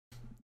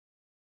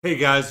Hey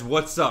guys,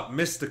 what's up?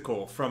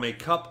 Mystical from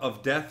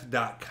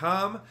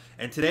acupofdeath.com,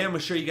 and today I'm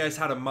going to show you guys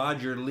how to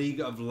mod your League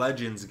of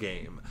Legends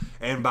game.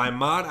 And by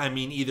mod, I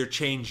mean either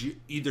change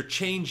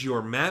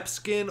your map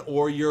skin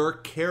or your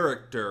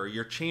character,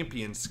 your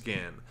champion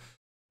skin.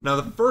 Now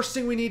the first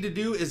thing we need to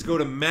do is go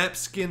to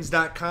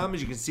mapskins.com,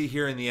 as you can see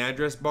here in the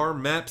address bar,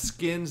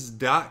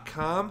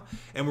 mapskins.com,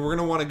 and we're going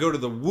to want to go to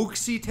the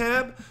Wooxie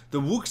tab.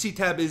 The Wooxie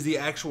tab is the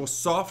actual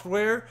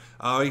software.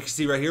 You can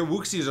see right here,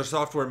 Wooxie is our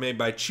software made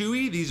by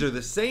Chewy. These are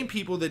the same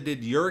people that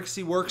did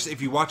Urixie Works.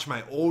 If you watch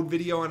my old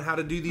video on how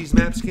to do these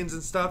map skins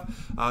and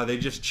stuff, they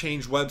just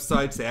changed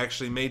websites. They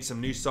actually made some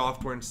new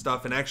software and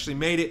stuff and actually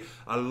made it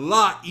a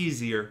lot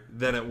easier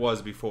than it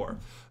was before.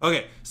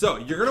 Okay, so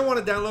you're going to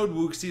want to download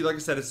Wooxie. Like I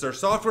said, it's their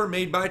software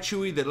made by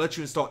Chewy that lets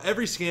you install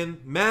every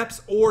skin,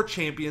 maps, or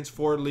champions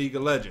for League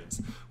of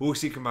Legends.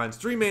 Wooxie combines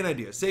three main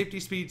ideas: safety,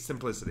 speed,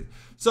 simplicity.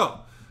 So,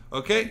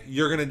 okay,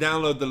 you're going to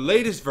download the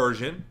latest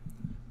version,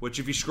 which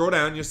if you scroll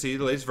down, you'll see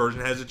the latest version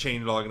has a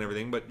changelog and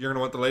everything, but you're going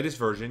to want the latest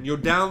version. You'll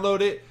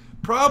download it.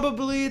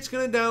 Probably it's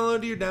going to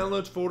download to your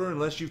downloads folder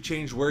unless you've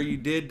changed where you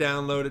did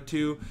download it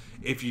to.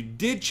 If you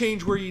did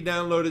change where you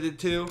downloaded it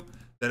to,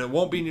 then it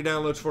won't be in your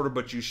downloads folder,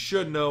 but you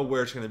should know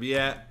where it's going to be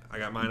at. I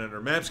got mine under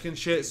Mapskin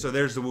shit, so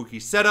there's the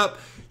Wooxie setup.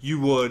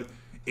 You would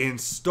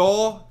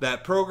install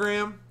that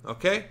program,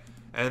 okay?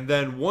 And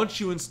then once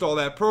you install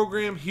that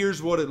program,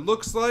 here's what it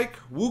looks like.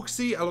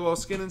 Wooxie, LOL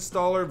skin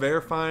installer,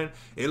 verifying.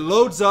 It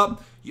loads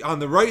up. On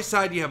the right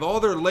side, you have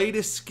all their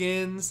latest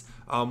skins,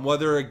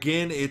 whether,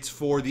 again, it's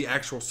for the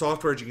actual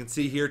software. As you can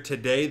see here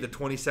today, the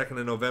 22nd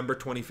of November,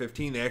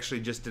 2015, they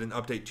actually just did an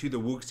update to the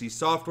Wooxie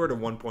software to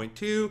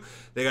 1.2.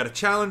 They got a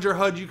Challenger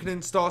HUD you can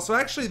install. So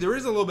actually, there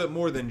is a little bit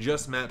more than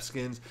just map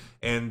skins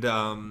and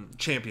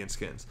champion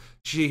skins.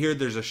 See here,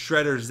 there's a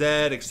Shredder Z,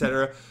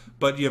 etc.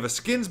 But you have a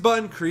skins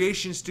button,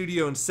 creation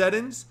studio, and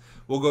settings.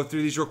 We'll go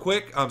through these real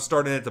quick. I'm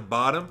starting at the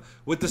bottom.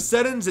 With the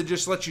settings, it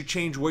just lets you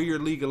change where your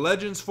League of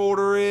Legends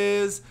folder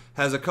is.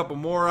 Has a couple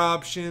more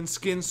options.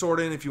 Skin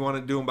sorting if you want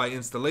to do them by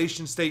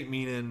installation state,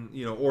 meaning,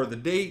 or the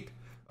date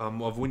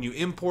of when you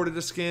imported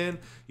the skin.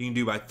 You can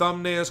do by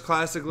thumbnails,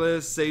 classic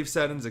list, save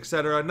settings,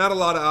 etc. Not a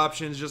lot of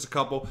options, just a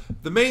couple.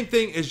 The main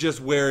thing is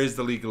just where is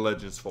the League of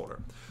Legends folder.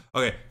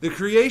 Okay, the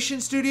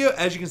creation studio,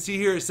 as you can see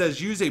here, it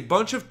says use a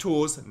bunch of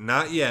tools,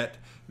 not yet,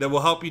 that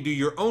will help you do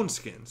your own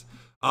skins.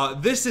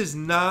 This is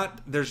not,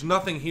 there's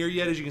nothing here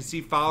yet. As you can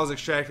see, files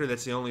extractor,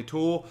 that's the only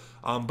tool.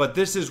 But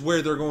this is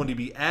where they're going to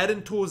be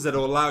adding tools that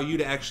will allow you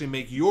to actually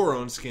make your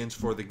own skins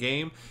for the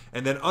game.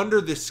 And then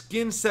under the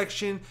skin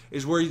section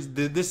is where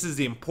this is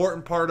the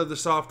important part of the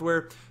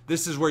software.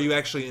 This is where you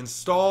actually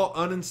install,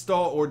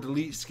 uninstall, or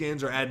delete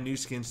skins or add new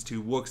skins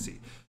to Wooxie.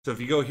 So if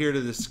you go here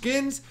to the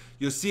skins,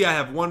 you'll see I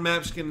have one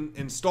map skin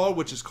installed,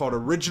 which is called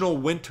Original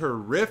Winter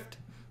Rift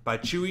by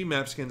Chewy,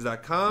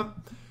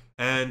 mapskins.com.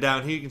 And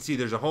down here you can see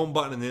there's a home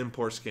button and the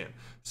import skin.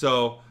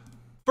 So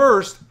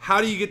first, how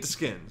do you get the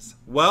skins?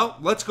 Well,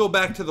 let's go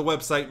back to the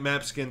website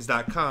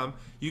mapskins.com.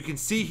 You can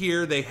see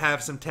here they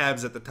have some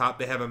tabs at the top.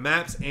 They have a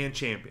maps and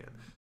champion.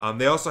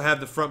 They also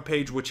have the front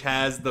page, which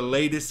has the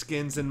latest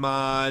skins and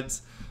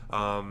mods.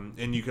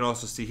 And you can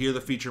also see here the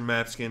feature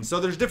map skin.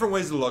 So there's different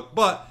ways to look,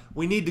 but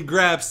we need to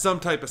grab some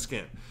type of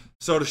skin.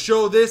 So to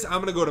show this,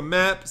 I'm going to go to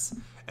maps,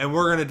 and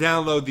we're going to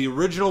download the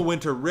Original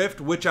Winter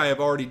Rift, which I have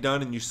already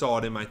done, and you saw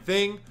it in my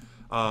thing.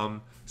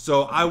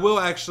 So I will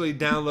actually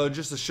download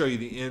just to show you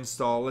the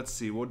install. Let's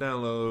see, we'll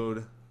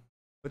download.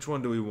 Which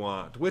one do we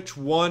want? Which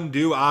one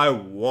do I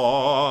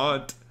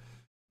want?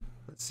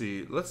 Let's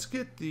see, let's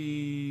get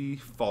the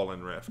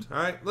Fallen Rift. All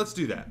right, let's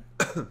do that.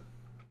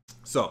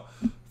 So,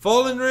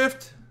 Fallen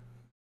Rift.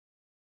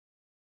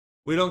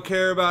 We don't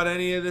care about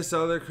any of this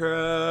other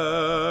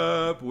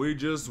crap. We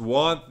just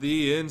want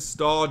the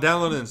install.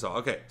 Download and install.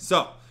 Okay,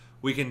 so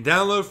we can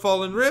download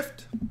Fallen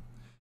Rift.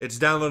 It's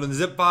downloading the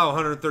zip file,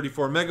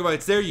 134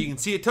 megabytes there. You can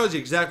see it tells you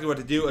exactly what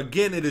to do.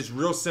 Again, it is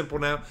real simple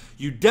now.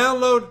 You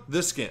download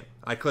the skin.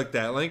 I click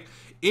that link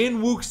in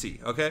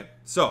Wooxie, okay?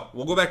 So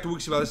we'll go back to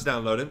Wooxie while this is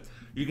downloading.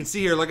 You can see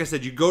here, like I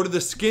said, you go to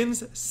the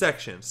skins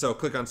section. So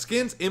click on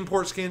skins,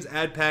 import skins,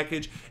 add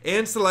package,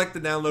 and select the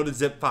downloaded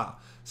zip file.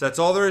 So that's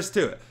all there is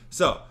to it.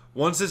 So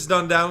once it's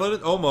done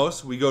downloading,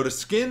 almost, we go to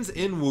skins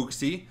in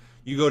Wooxie.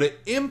 You go to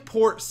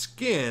import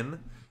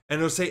skin, and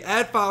it'll say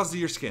add files to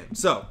your skin.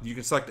 So you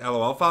can select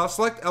LOL files.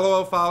 Select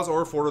LOL files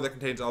or a folder that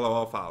contains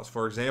LOL files.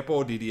 For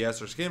example, DDS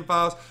or skin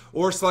files,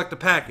 or select a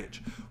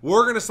package.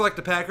 We're going to select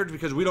a package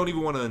because we don't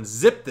even want to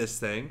unzip this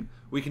thing.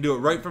 We can do it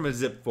right from a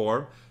zip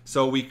form.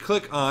 So we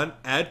click on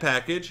add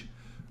package.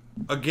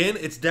 Again,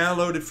 it's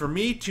downloaded for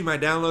me to my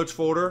downloads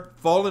folder,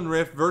 Fallen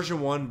Rift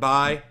version 1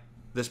 by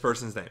this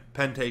person's name,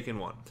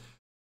 Pentaken1.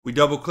 We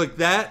double click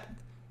that.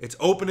 It's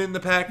opening the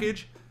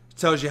package.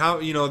 Tells you how,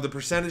 the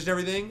percentage and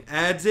everything.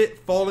 Adds it,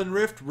 Fallen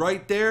Rift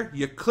right there.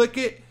 You click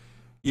it,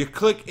 you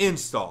click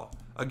install.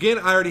 Again,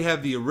 I already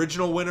have the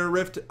original Winter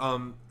Rift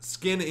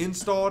skin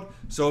installed.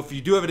 So if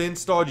you do have it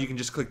installed, you can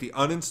just click the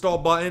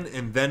uninstall button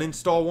and then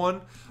install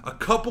one. A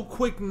couple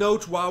quick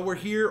notes while we're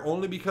here,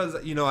 only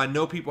because, you know, I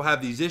know people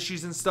have these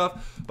issues and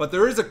stuff. But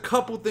there is a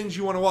couple things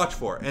you want to watch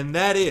for. And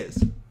that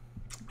is,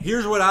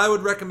 here's what I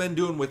would recommend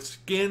doing with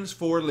skins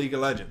for League of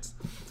Legends.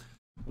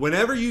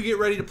 Whenever you get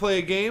ready to play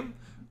a game,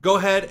 go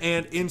ahead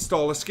and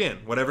install a skin,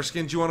 whatever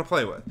skins you want to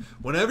play with.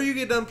 Whenever you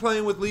get done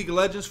playing with League of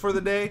Legends for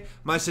the day,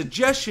 my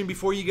suggestion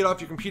before you get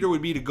off your computer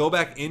would be to go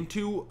back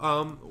into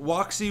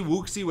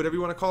Wuxi, whatever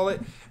you want to call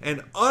it,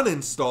 and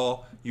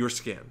uninstall your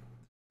skin.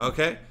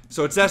 Okay?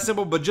 So it's that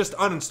simple, but just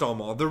uninstall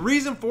them all. The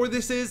reason for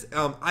this is,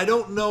 I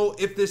don't know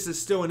if this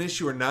is still an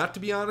issue or not, to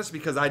be honest,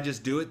 because I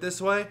just do it this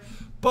way.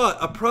 But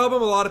a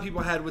problem a lot of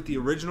people had with the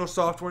original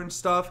software and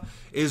stuff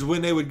is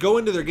when they would go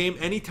into their game,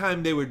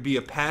 anytime there would be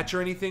a patch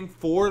or anything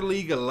for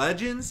League of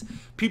Legends,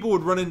 people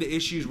would run into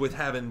issues with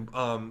having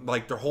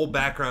like their whole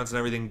backgrounds and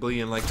everything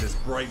bleeding like this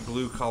bright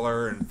blue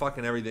color and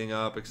fucking everything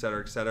up,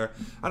 etc., etc.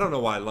 I don't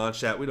know why I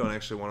launched that. We don't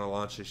actually want to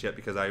launch this yet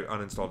because I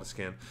uninstalled the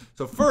skin.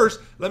 So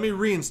first, let me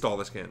reinstall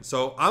the skin.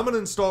 So I'm going to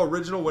install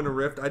original Winter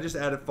Rift. I just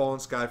added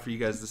Fallen Sky for you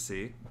guys to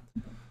see.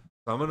 So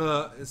I'm going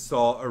to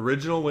install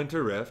original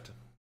Winter Rift.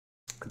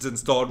 It's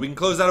installed. We can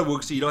close out of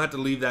Wuxi. You don't have to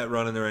leave that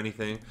running or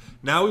anything.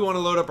 Now we want to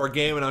load up our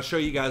game, and I'll show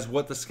you guys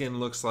what the skin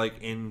looks like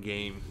in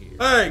game here.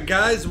 Alright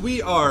guys,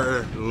 we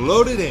are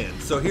loaded in.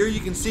 So here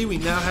you can see we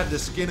now have the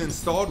skin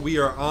installed. We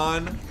are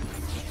on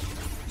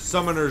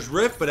Summoner's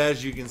Rift, but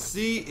as you can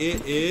see,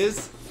 it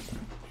is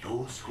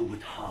those who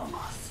would harm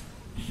us.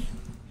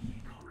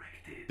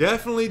 Corrected.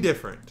 Definitely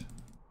different.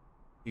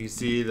 You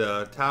see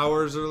the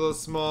towers are a little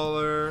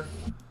smaller.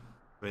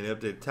 I mean,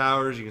 updated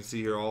towers, you can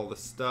see here all the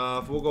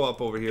stuff. We'll go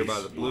up over here by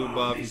the blue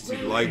buff. You see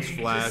lights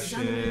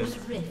flashing.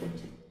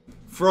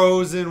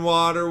 Frozen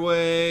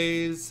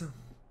waterways.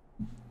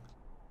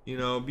 You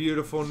know,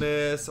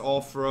 beautifulness,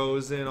 all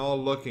frozen,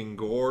 all looking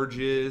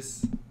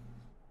gorgeous.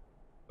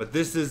 But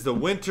this is the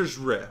Winter's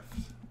Rift.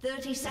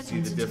 30 seconds. See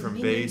the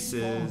different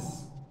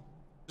bases.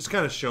 Just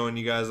kind of showing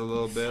you guys a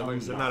little bit. Like I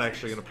said, I'm not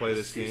actually going to play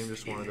this game.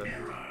 Just wanted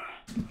to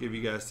give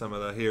you guys some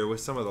of the here with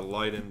some of the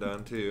lighting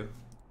done too.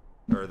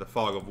 Or the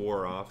fog of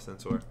war off,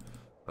 since I'll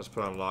just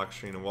put on lock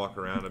screen and walk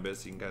around a bit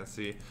so you can kind of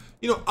see.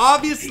 You know,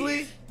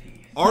 obviously,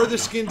 are the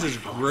skins as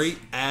great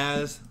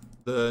as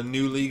the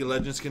new League of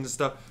Legends skins and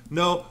stuff?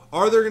 No.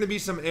 Are there going to be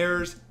some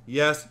errors?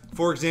 Yes.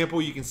 For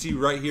example, you can see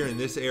right here in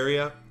this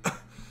area,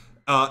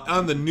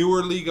 on the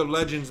newer League of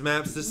Legends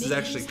maps, this is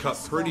actually cut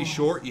pretty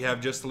short. You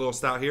have just a little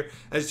stout here.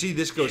 As you see,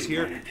 this goes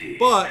here.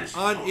 But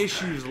on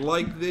issues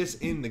like this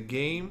in the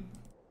game,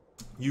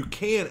 you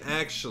can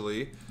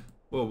actually...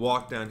 We'll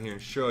walk down here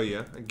and show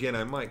you. Again,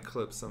 I might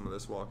clip some of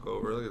this walk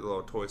over. Look at the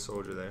little toy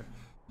soldier there.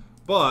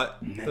 But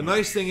the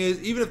nice thing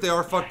is, even if they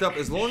are fucked up,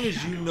 as long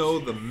as you know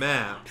the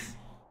maps,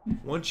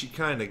 once you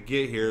kind of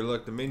get here,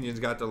 look, the minions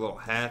got their little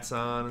hats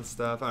on and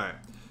stuff. Alright.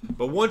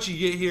 But once you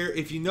get here,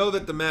 if you know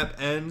that the map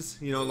ends,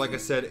 you know, like I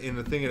said, in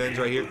the thing it ends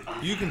right here,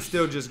 you can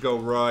still just go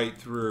right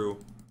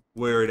through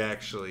where it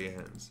actually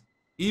ends.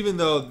 Even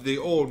though the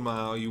old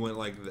mile, you went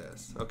like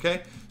this,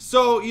 okay?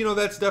 So, you know,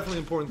 that's definitely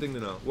an important thing to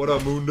know. What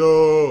up,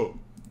 Mundo?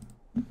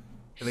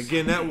 And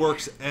again, that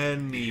works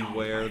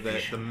anywhere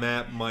that the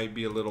map might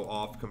be a little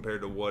off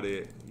compared to what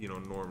it, you know,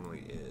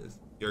 normally is.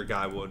 Your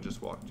guy will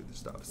just walk through the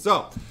stuff.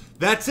 So,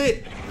 that's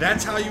it.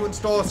 That's how you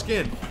install a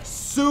skin.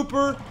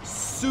 Super,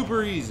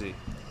 super easy.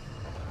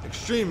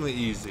 Extremely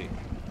easy.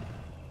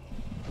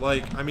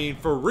 Like, I mean,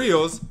 for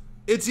reals,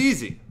 it's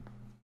easy.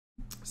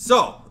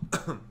 So,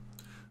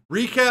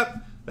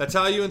 recap. That's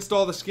how you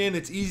install the skin.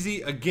 It's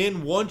easy.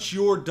 Again, once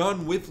you're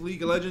done with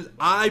League of Legends,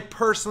 I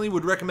personally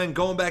would recommend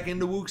going back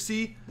into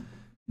Wuxi,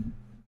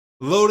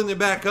 loading it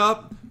back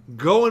up,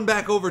 going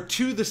back over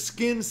to the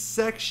skins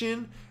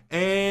section,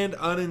 and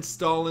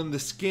uninstalling the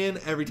skin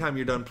every time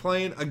you're done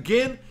playing.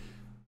 Again,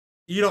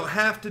 you don't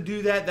have to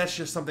do that. That's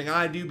just something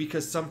I do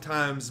because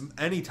sometimes,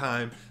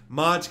 anytime,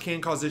 mods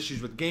can cause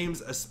issues with games,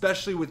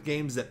 especially with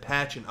games that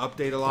patch and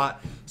update a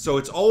lot. So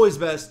it's always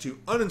best to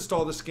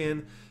uninstall the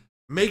skin.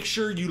 Make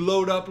sure you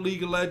load up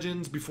League of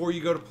Legends before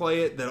you go to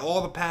play it, that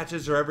all the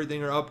patches or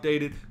everything are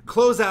updated.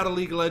 Close out of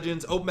League of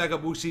Legends, open back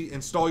up Wuxi,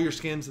 install your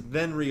skins,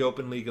 then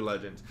reopen League of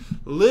Legends.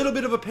 A little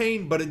bit of a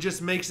pain, but it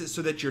just makes it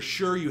so that you're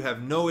sure you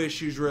have no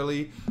issues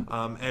really,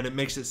 and it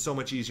makes it so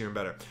much easier and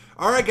better.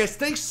 Alright guys,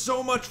 thanks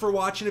so much for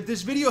watching. If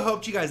this video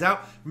helped you guys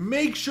out,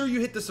 make sure you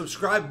hit the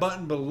subscribe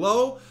button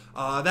below.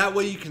 That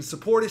way you can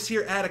support us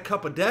here at A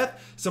Cup of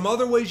Death. Some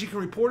other ways you can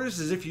report us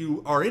is if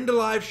you are into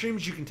live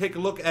streams, you can take a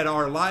look at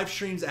our live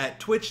streams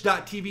at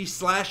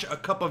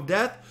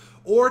twitch.tv/acupofdeath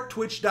or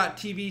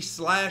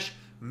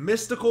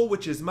twitch.tv/mystical,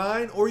 which is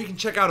mine, or you can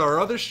check out our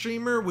other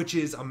streamer, which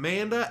is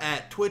Amanda,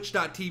 at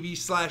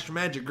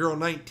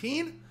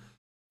twitch.tv/magicgirl19.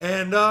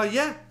 And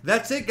yeah,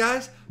 that's it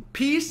guys.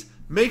 Peace.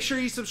 Make sure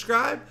you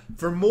subscribe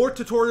for more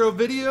tutorial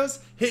videos,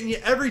 hitting you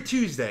every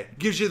Tuesday.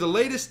 Gives you the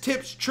latest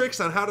tips,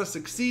 tricks on how to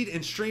succeed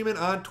in streaming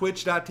on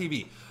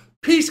twitch.tv.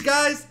 Peace,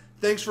 guys.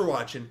 Thanks for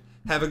watching.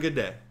 Have a good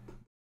day.